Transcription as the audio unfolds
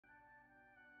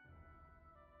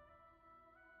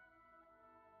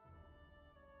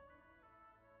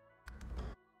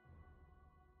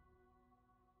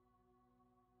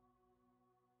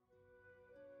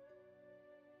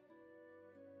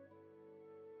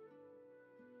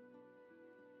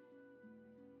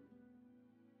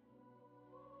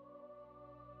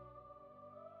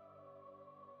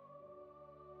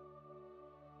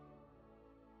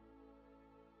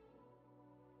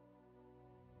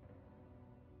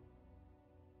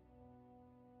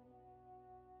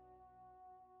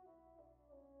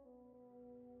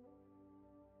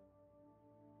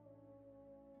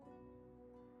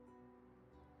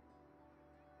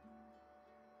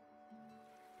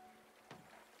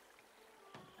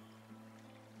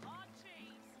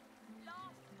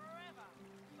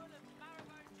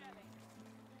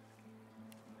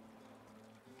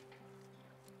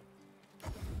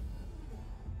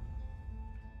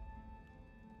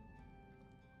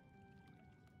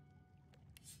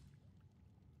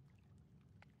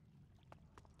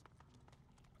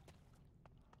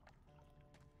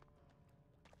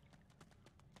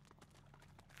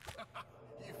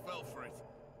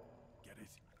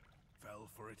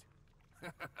for it.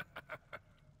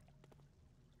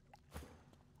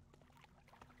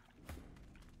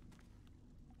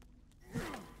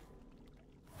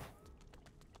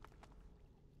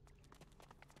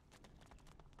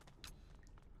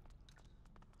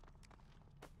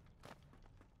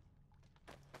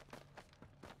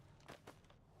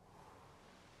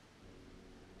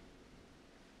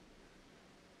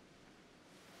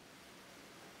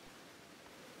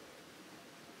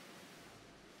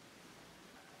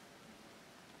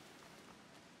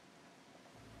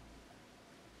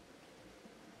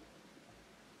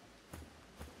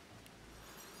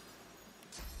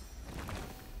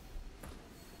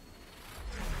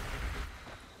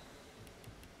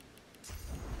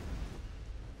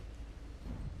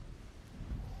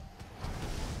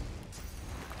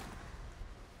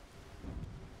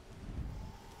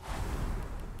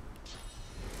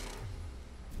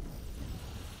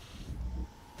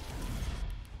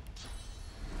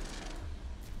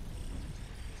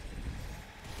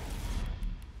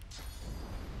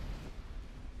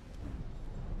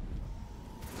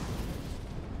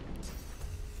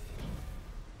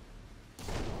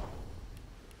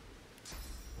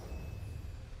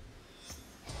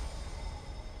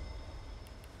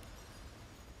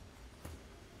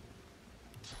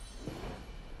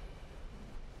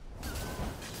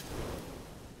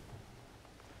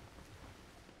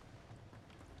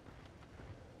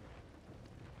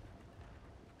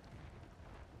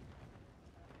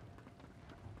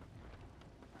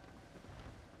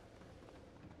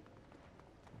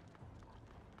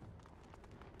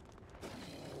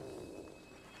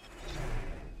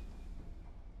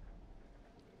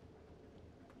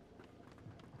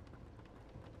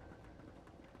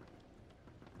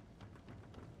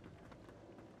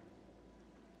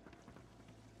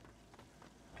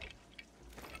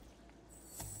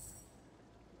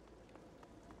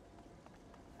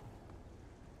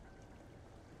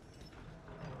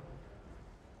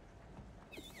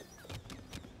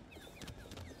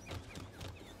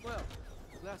 Well,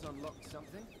 that unlocked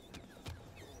something.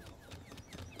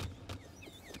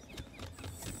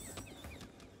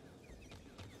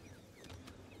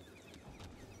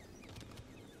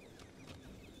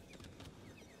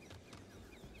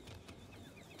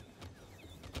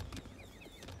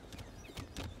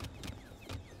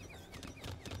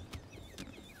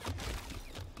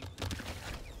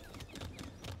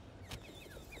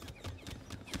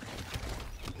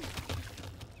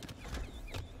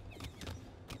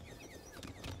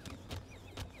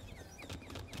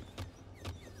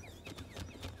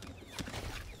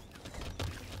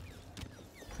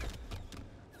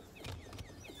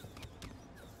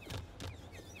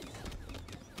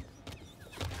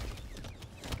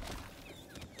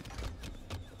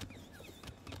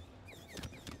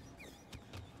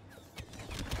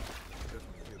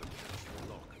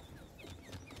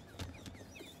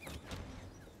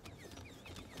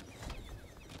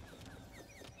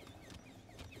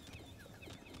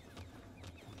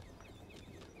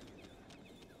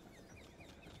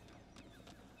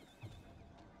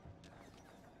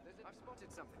 I've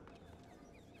spotted something.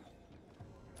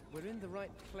 We're in the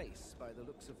right place by the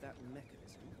looks of that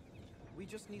mechanism. We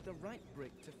just need the right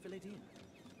brick to fill it in.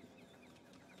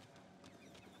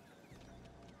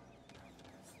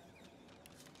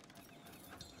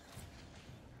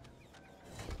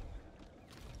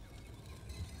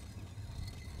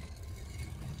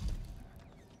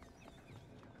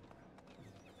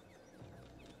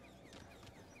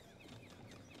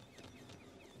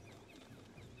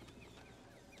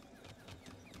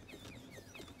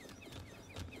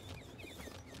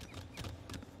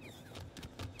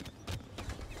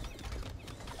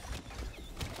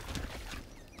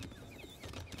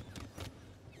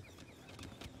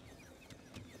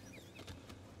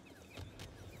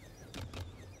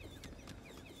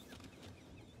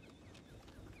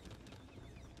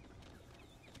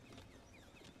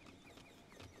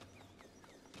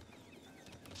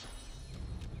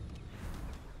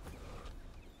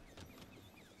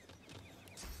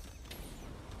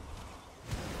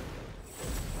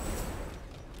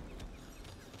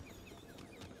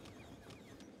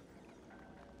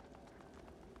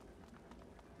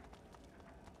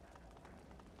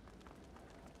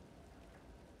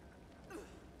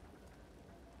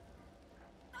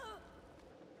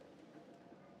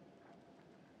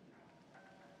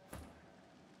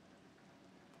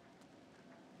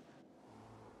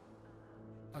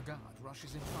 A guard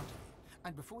rushes in front of you,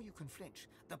 and before you can flinch,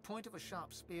 the point of a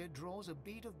sharp spear draws a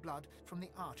bead of blood from the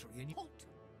artery in your... Halt!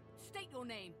 State your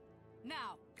name,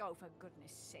 now! Oh, for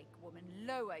goodness sake, woman,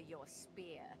 lower your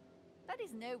spear. That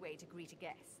is no way to greet a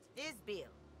guest. Isbeil.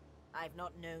 I've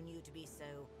not known you to be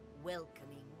so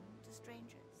welcoming to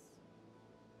strangers.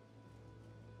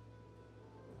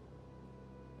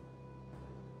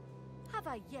 Have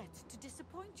I yet to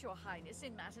disappoint your highness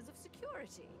in matters of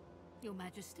security? Your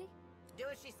Majesty? Do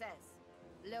as she says.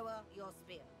 Lower your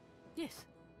spear. Yes,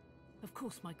 of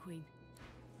course, my queen.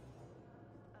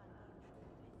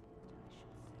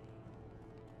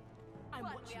 I'm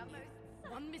watching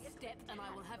you. One misstep and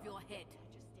I will have your head.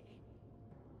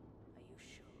 Are you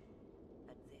sure?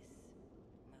 At this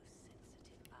most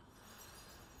sensitive hour.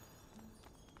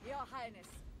 Your highness,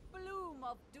 Bloom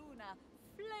of Duna,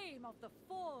 Flame of the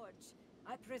Forge,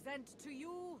 I present to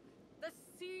you the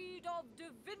Seed of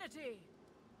Divinity.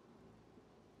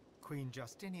 Queen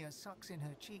Justinia sucks in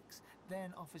her cheeks,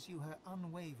 then offers you her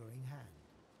unwavering hand.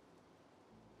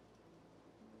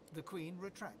 The Queen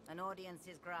retracts. An audience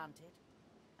is granted.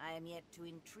 I am yet too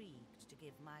intrigued to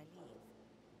give my leave.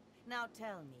 Now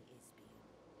tell me, Isbeil,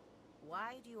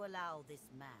 why do you allow this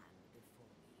man before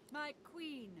me? My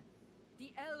queen,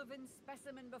 the elven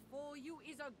specimen before you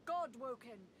is a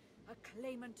godwoken, a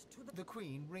claimant to the... The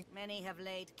Queen Many have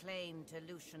laid claim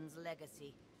to Lucian's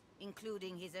legacy,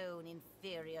 including his own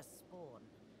inferior spawn.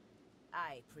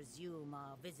 I presume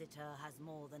our visitor has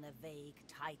more than a vague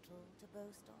title to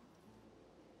boast of.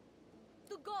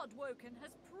 The Godwoken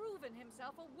has proven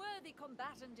himself a worthy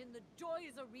combatant in the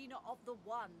joyous arena of the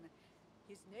One.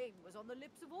 His name was on the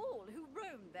lips of all who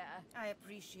roamed there. I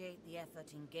appreciate the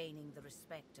effort in gaining the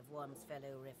respect of one's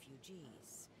fellow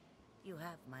refugees. You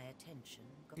have my attention.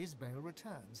 Isbeil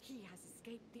returns. He has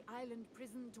escaped the island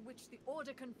prison to which the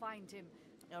Order confined him.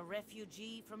 A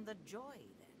refugee from the Joy,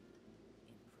 then.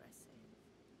 Impressive.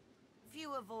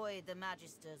 Few avoid the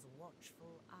Magister's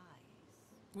watchful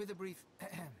eyes. With a brief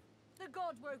The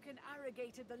Godwoken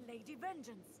arrogated the Lady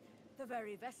Vengeance, the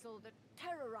very vessel that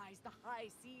terrorized the high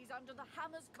seas under the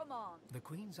Hammer's command. The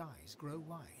Queen's eyes grow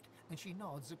wide, and she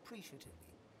nods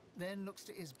appreciatively, then looks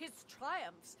to Isbeil. His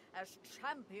triumphs as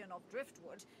champion of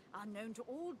Driftwood are known to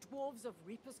all dwarves of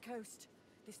Reaper's Coast.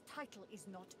 This title is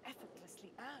not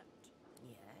effortlessly earned.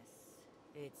 Yes,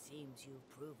 it seems you've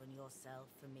proven yourself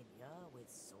familiar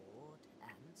with sword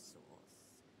and source.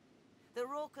 The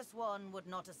Raucous One would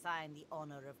not assign the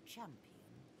honor of champion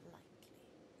lightly.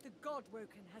 The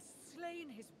Godwoken has slain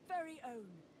his very own.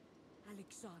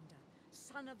 Alexander,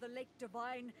 son of the Lake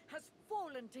Divine, has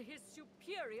fallen to his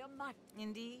superior might.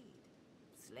 Indeed.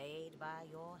 Slayed by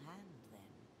your hand, then.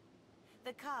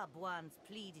 The cub once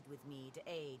pleaded with me to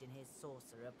aid in his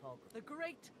sorcerer pogrom. The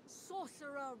great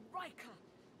sorcerer Riker,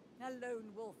 a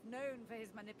lone wolf known for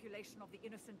his manipulation of the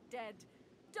innocent dead,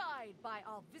 died by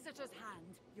our visitor's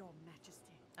hand, Your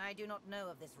Majesty. I do not know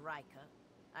of this Riker.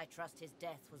 I trust his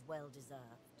death was well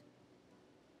deserved.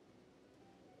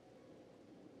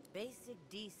 Basic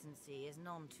decency is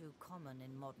none too common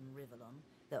in modern Rivellon,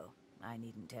 though I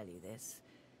needn't tell you this.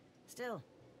 Still,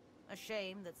 a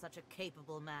shame that such a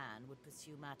capable man would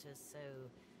pursue matters so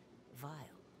vile.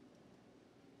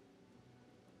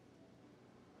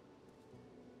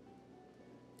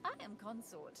 I am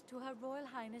consort to Her Royal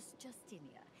Highness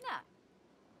Justinia. Now,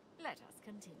 let us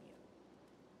continue.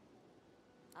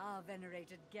 Our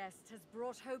venerated guest has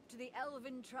brought hope to the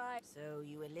elven tribe. So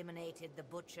you eliminated the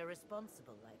butcher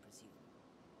responsible, I presume.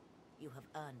 You have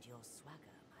earned your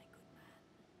swagger, my good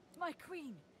man. My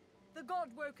queen, the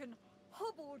Godwoken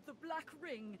hobbled the Black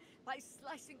Ring by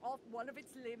slicing off one of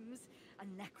its limbs, a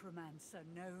necromancer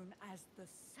known as the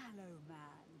Sallow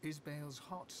Man. Isbeil's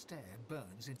hot stare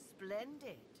burns in...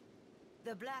 Splendid.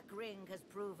 The Black Ring has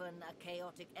proven a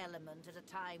chaotic element at a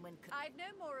time when... I've no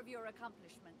more of your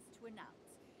accomplishments to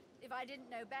announce. If I didn't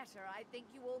know better, I'd think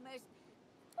you almost...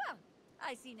 Well,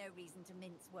 I see no reason to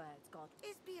mince words, God.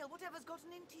 Isbeil, whatever's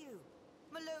gotten into you?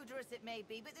 Malodorous it may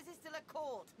be, but this is still a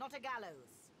court, not a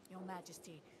gallows. Your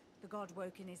Majesty, the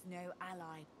Godwoken is no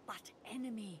ally, but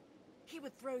enemy. He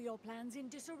would throw your plans in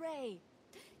disarray.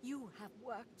 You have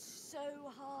worked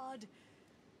so hard.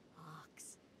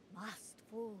 Arcs must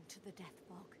fall to the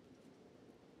deathfog.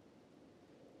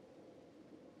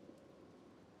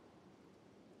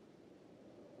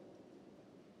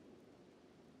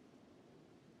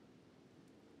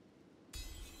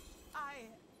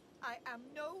 I am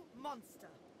no monster.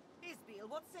 Isbeil,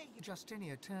 what say you?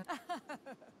 Justinia turns...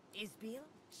 Isbeil?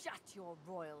 Shut your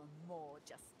royal maw,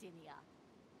 Justinia.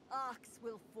 Arcs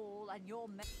will fall and your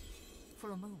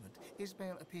For a moment,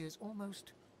 Isbeil appears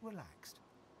almost relaxed.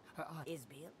 Her eyes...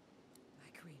 Isbeil?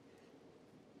 My queen,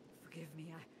 forgive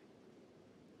me,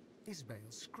 Isbeil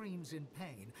screams in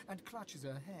pain and clutches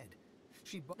her head.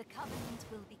 The covenant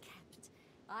will be kept.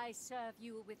 I serve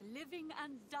you with living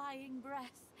and dying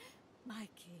breath. My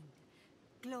king,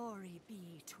 glory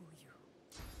be to you.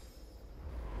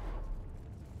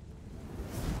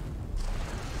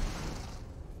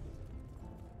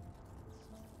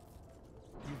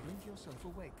 yourself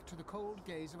awake to the cold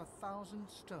gaze of 1,000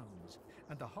 stones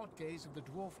and the hot gaze of the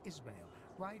dwarf Isbeil,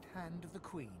 right hand of the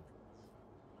queen.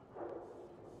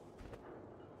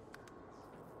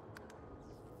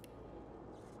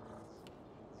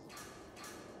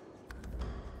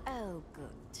 Oh,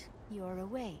 good. You're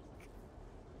awake.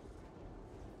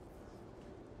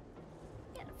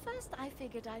 Yeah, at first I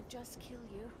figured I'd just kill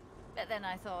you. But then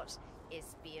I thought,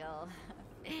 Isbeil,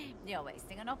 you're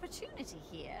wasting an opportunity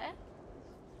here.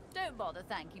 Don't bother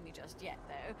thanking me just yet,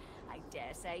 though. I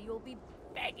dare say you'll be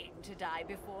begging to die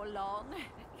before long.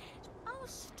 I'll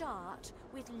start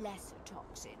with lesser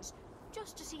toxins,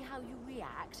 just to see how you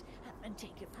react, and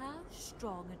take it. How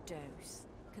strong a dose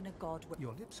can a god...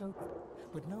 Your lips open,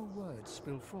 but no words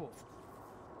spill forth.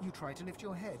 You try to lift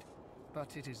your head,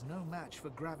 but it is no match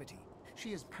for gravity.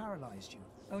 She has paralyzed you.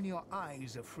 Only your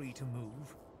eyes are free to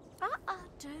move.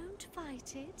 Don't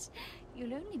fight it.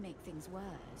 You'll only make things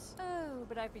worse. Oh,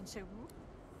 but I've been so...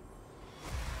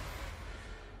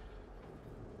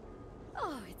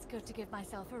 Oh, it's good to give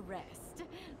myself a rest.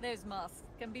 Those masks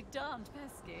can be darned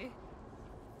pesky.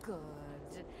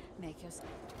 Good. Make yourself...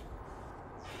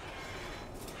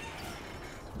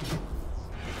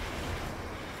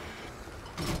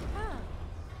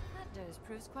 That dose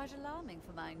proves quite alarming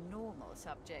for my normal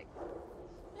subject.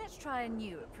 Let's try a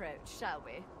new approach, shall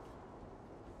we?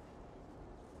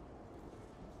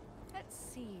 Let's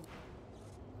see.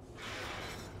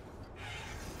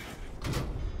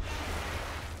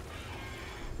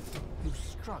 You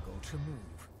struggle to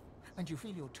move, and you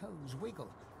feel your toes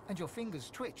wiggle, and your fingers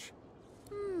twitch.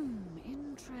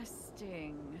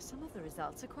 Interesting. Some of the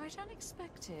results are quite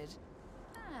unexpected.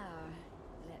 Now,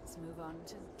 let's move on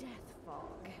to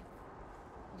deathfog.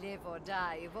 Live or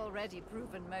die, you've already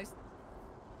proven most...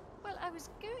 Well, I was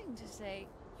going to say,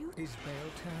 you...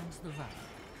 Isbeil turns the valve,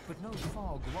 but no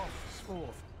fog wafts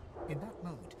forth. In that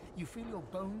moment, you feel your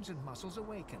bones and muscles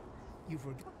awaken. You've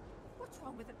What's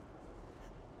wrong with it?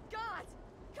 God!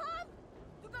 Come!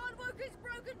 The Godwoker's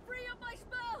broken free of my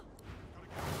spell!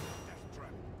 Death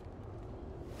trap.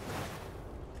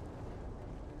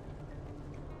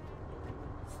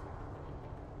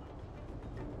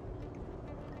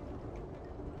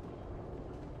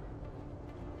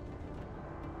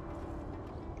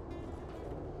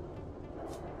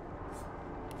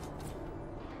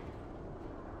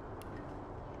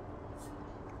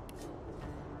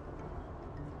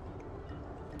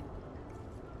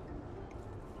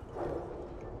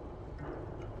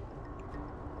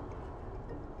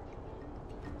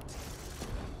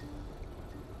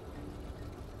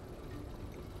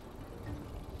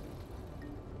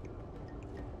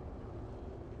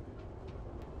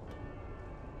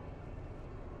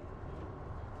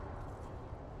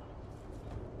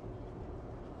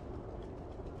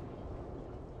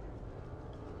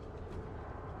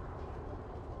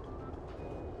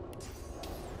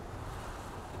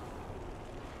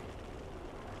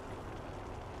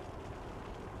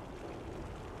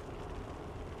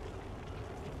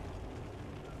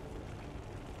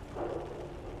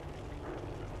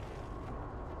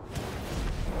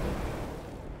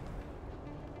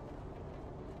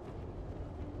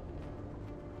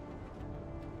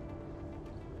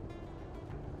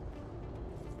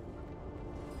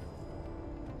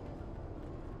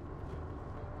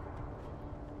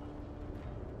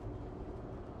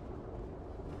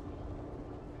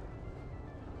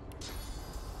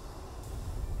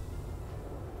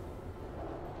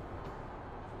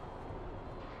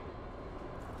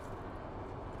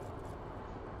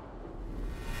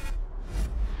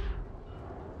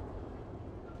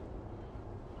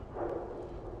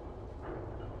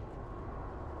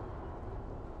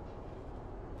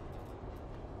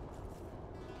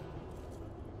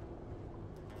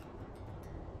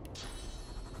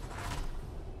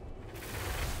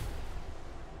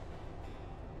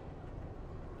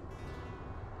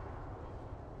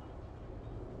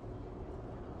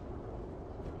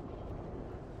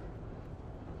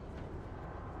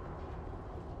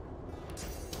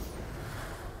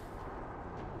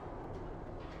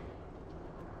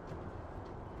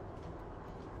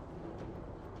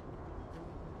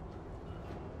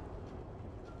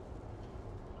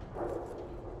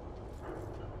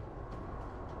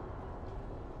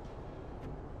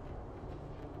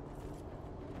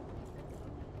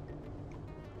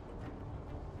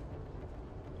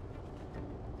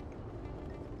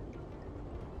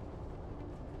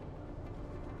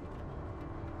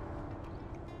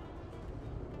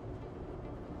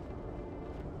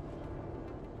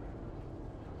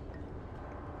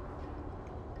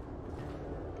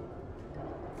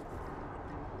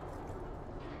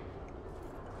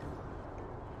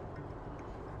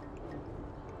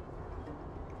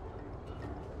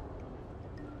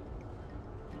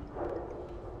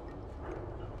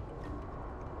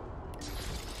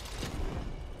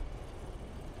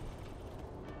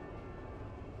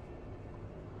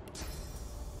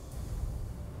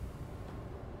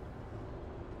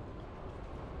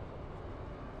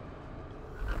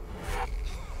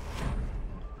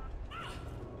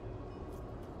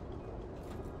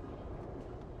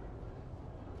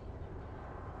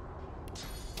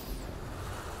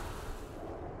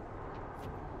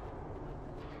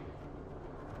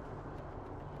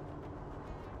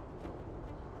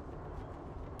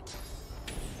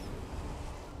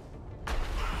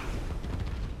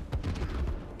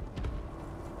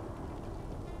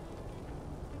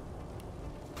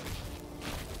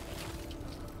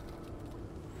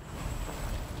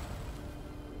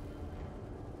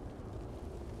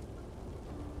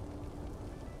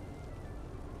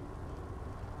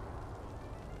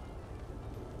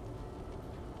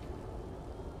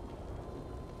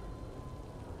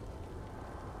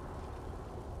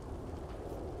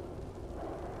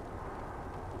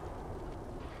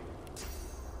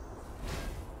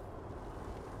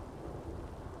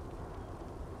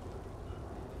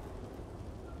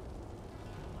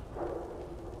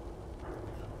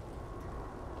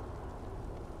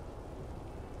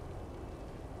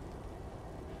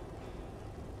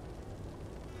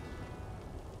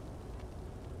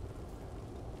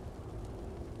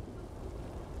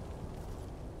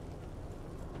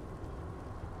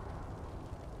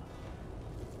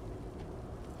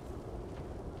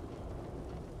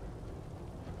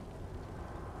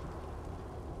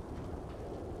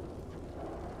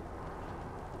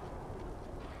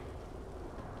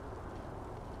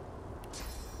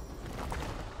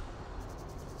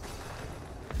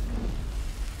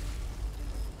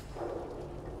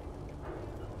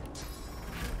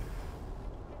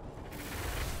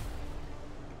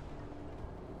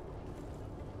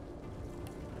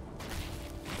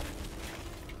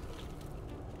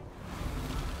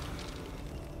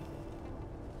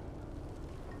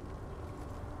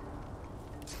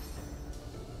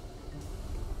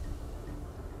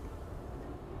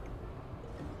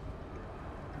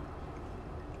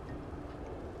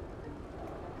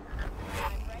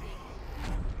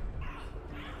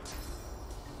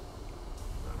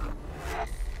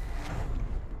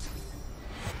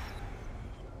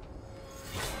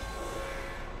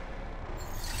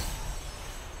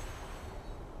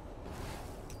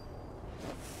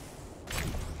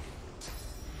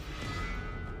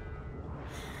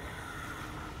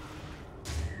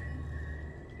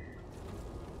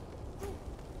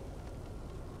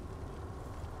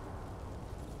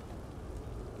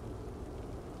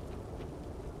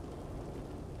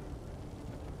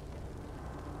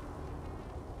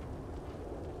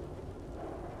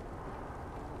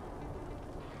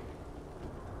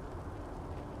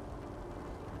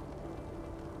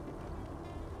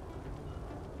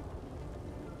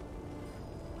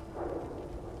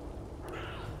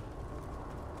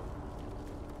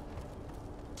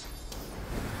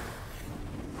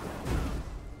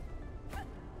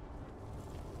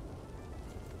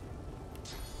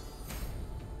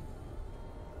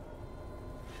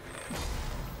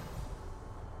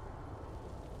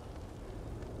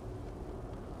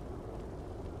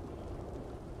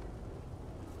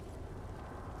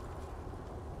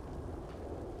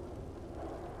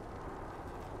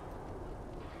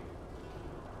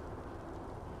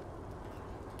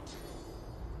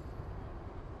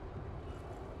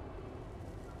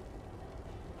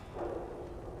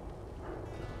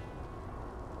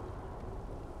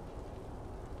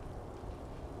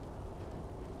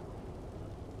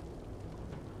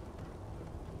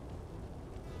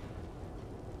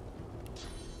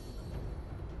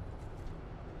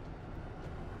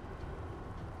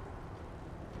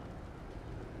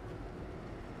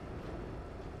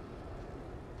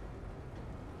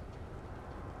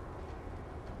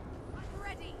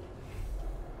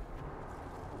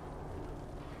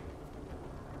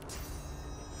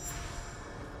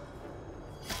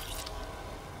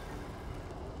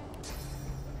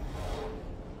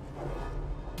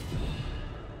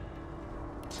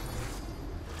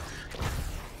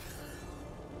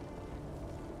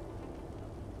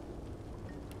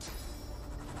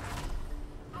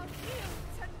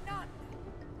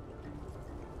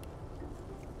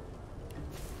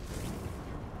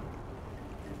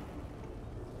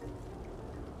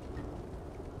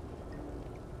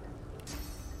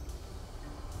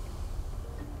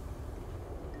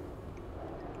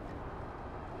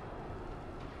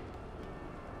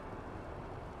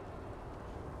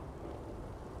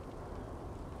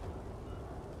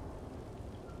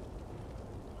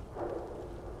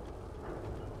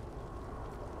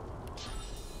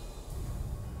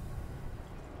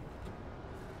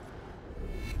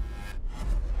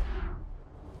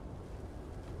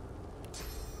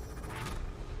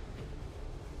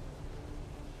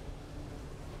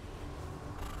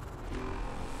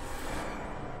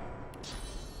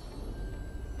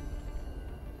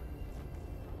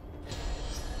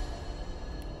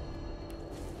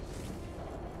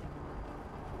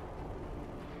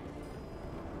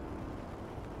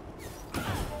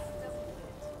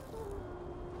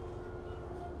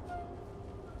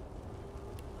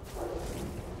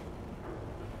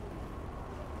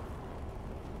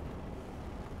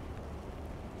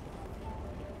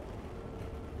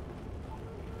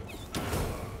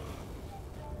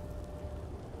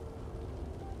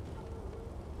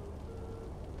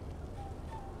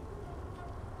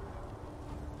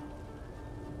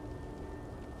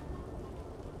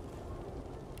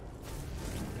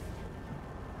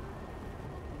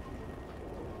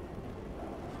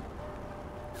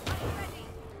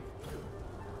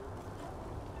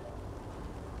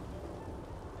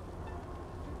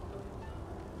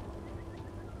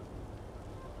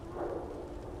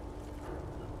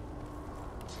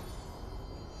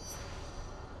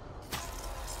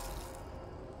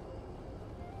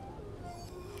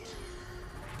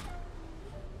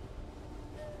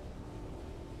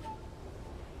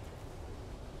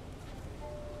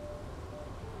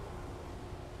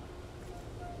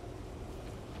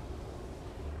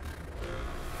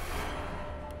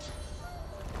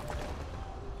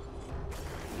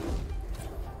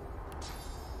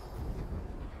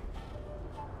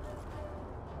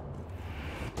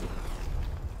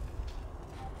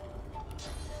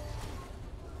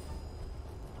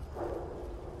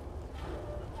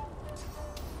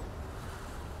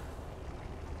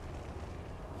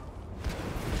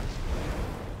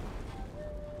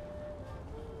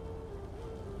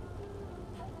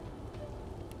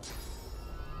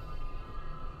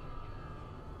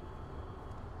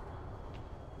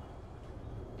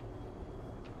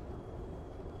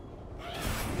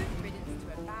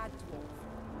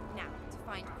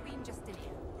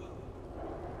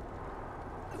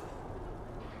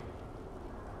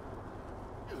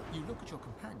 your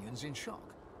companions in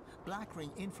shock. Black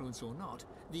Ring influence or not,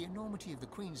 the enormity of the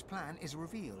Queen's plan is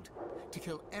revealed. To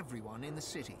kill everyone in the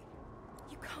city.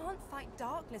 You can't fight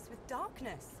darkness with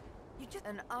darkness. You just...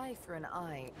 An eye for an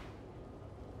eye.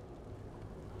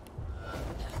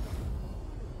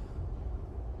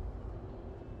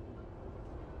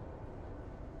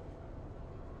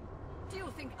 Do you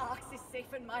think Arx is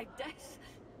safe in my death?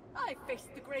 I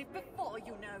faced the grave before,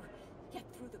 you know. Yet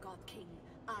through the God King,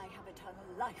 I have eternal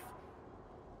life.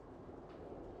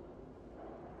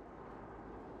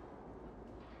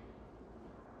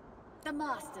 The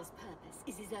Master's purpose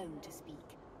is his own to speak,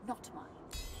 not mine.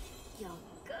 You're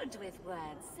good with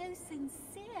words, so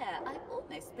sincere, I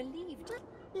almost believed. But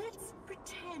let's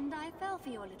pretend I fell for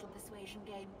your little persuasion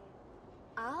game.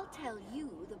 I'll tell you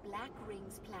the Black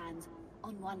Ring's plans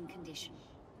on one condition.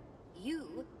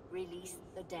 You release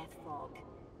the deathfog.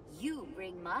 You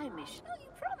bring my mission. Oh, you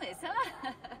promise,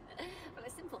 huh? Well, a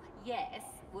simple yes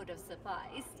would have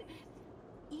sufficed.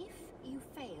 If you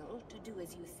fail to do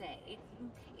as you say, it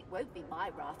won't be my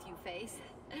wrath you face,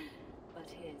 but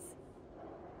his.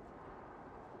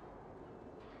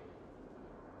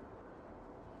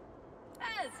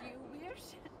 As you wish.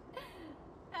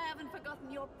 I haven't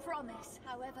forgotten your promise,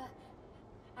 however.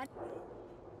 And it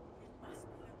must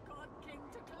be the God King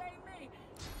to claim me.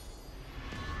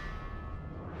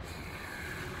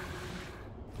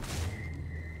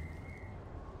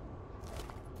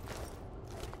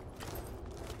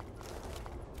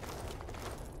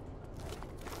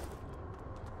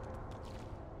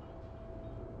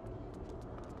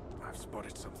 I've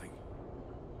spotted something.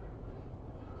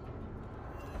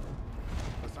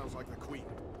 That sounds like the Queen.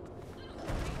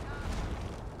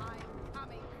 I'm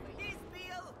coming for you.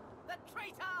 Isbeil, the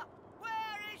traitor!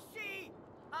 Where is she?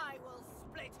 I will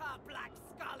split her black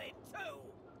skull in two!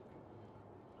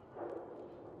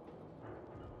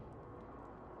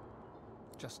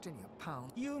 Justinia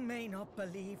Pound. You may not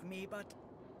believe me, but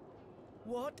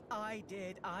what I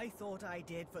did, I thought I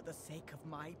did for the sake of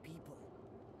my people.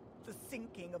 The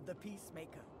sinking of the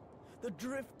Peacemaker, the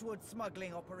driftwood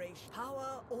smuggling operation.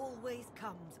 Power always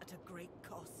comes at a great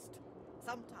cost.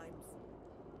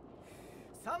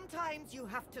 Sometimes you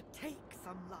have to take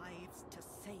some lives to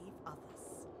save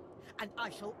others. And I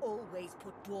shall always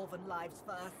put dwarven lives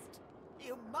first.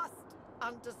 You must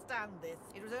understand this.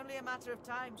 It was only a matter of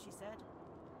time, she said.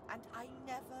 And I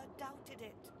never doubted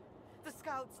it. The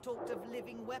scouts talked of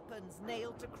living weapons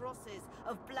nailed to crosses,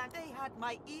 of black... They had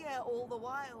my ear all the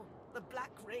while. The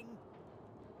Black Ring.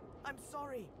 I'm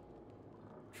sorry.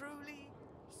 Truly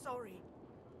sorry.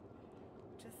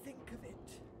 To think of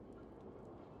it.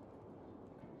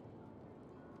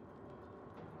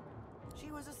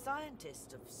 She was a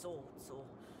scientist of sorts, or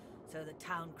so the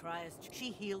town criers.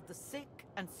 She healed the sick,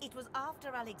 and it was after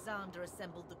Alexander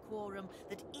assembled the quorum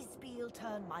that Isbeil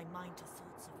turned my mind to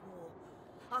thoughts of war.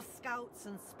 Our scouts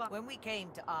and spies. When we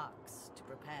came to Arx to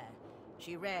prepare,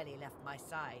 she rarely left my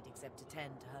side except to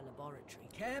tend to her laboratory.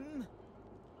 Chem?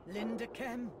 Linda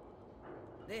Chem?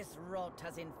 This rot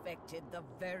has infected the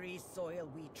very soil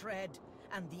we tread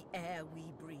and the air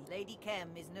we breathe. Lady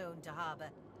Chem is known to harbor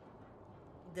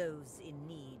those in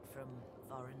need from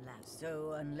foreign lands.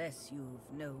 So unless you've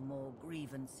no more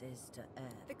grievances to air...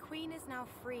 The Queen is now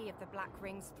free of the Black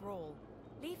Ring's thrall.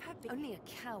 Leave her be. Only a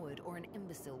coward or an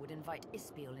imbecile would invite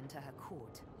Isbeil into her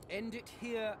court. End it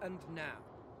here and now.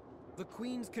 The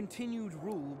Queen's continued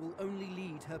rule will only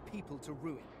lead her people to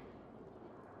ruin.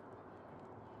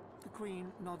 The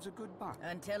Queen nods a goodbye.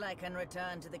 Until I can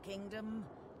return to the kingdom...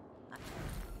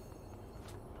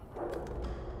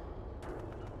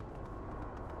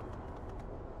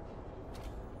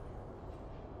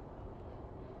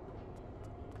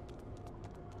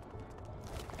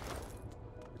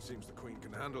 It seems the Queen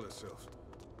can handle herself.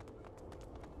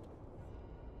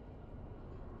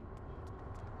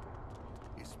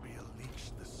 Isbeil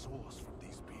leached the source from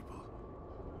these people.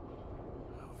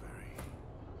 How very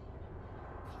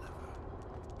clever.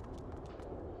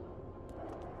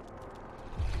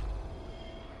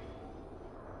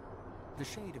 The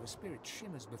shade of a spirit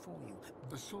shimmers before you.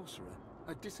 A sorcerer,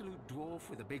 a dissolute dwarf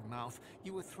with a big mouth,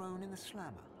 you were thrown in the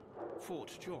slammer.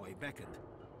 Fort Joy beckoned,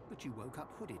 but you woke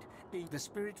up hooded. The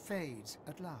spirit fades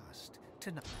at last,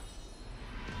 tonight.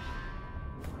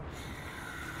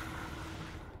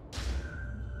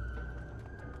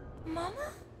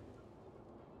 Mama?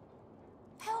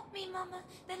 Help me, Mama.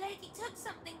 The lady took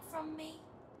something from me.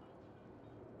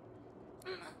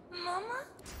 Mama?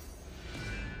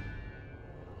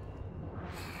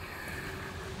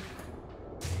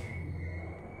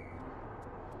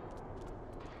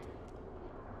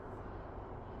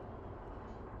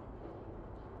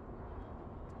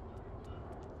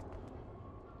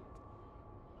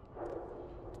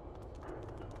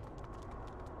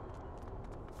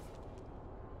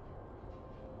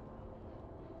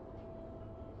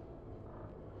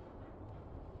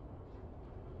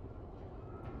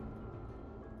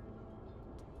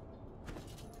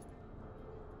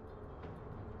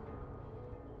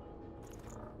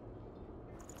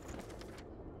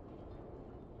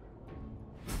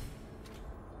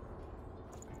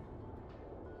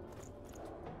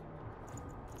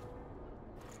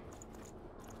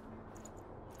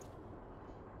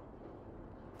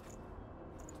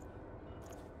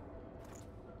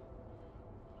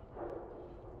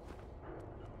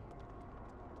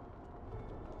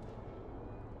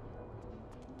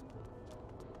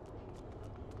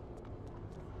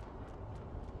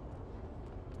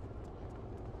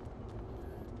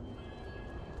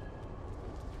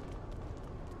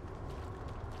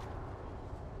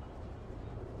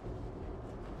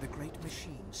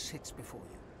 machine sits before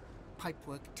you.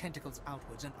 Pipework tentacles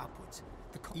outwards and upwards.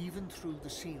 Even through the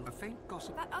seal, a faint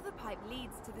gossip. That other pipe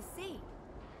leads to the sea.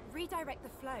 Redirect the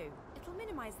flow. It'll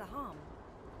minimize the harm.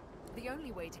 The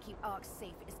only way to keep Ark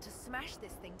safe is to smash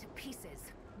this thing to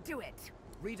pieces. Do it!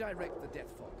 Redirect the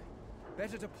deathfog.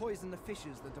 Better to poison the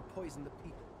fishes than to poison the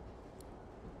people.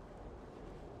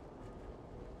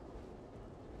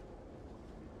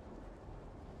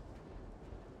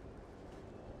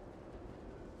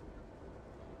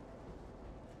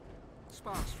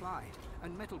 Sparks fly,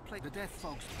 and metal plate. The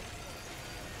deathfog's.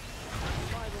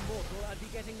 If I were mortal, I'd be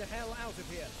getting the hell out of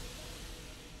here.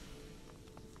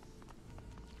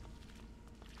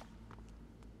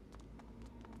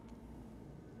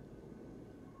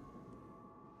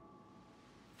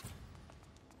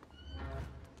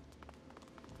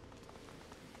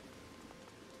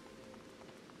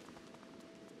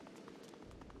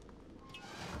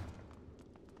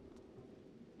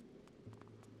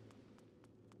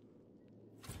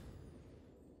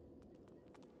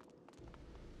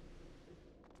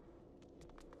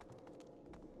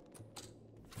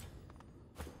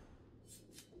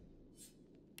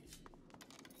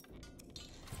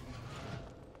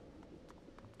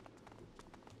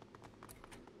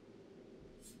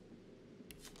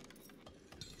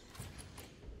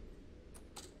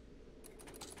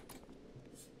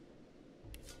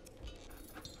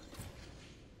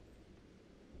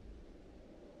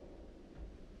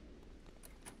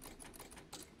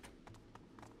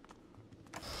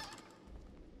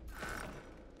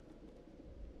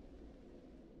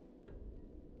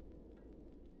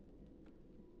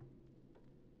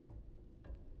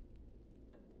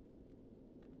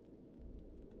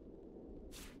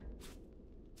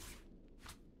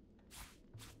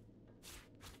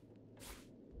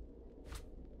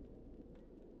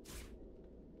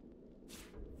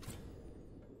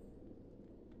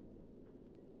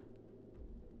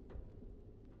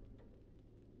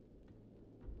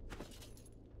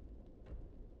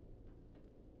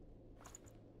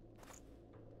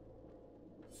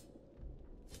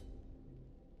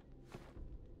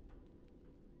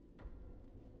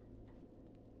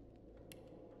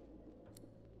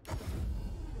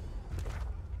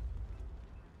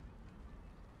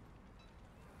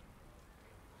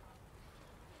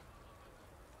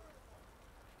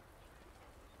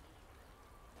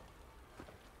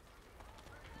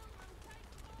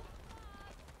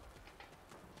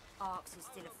 Arx is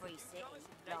still a free city,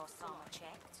 last time I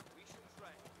checked.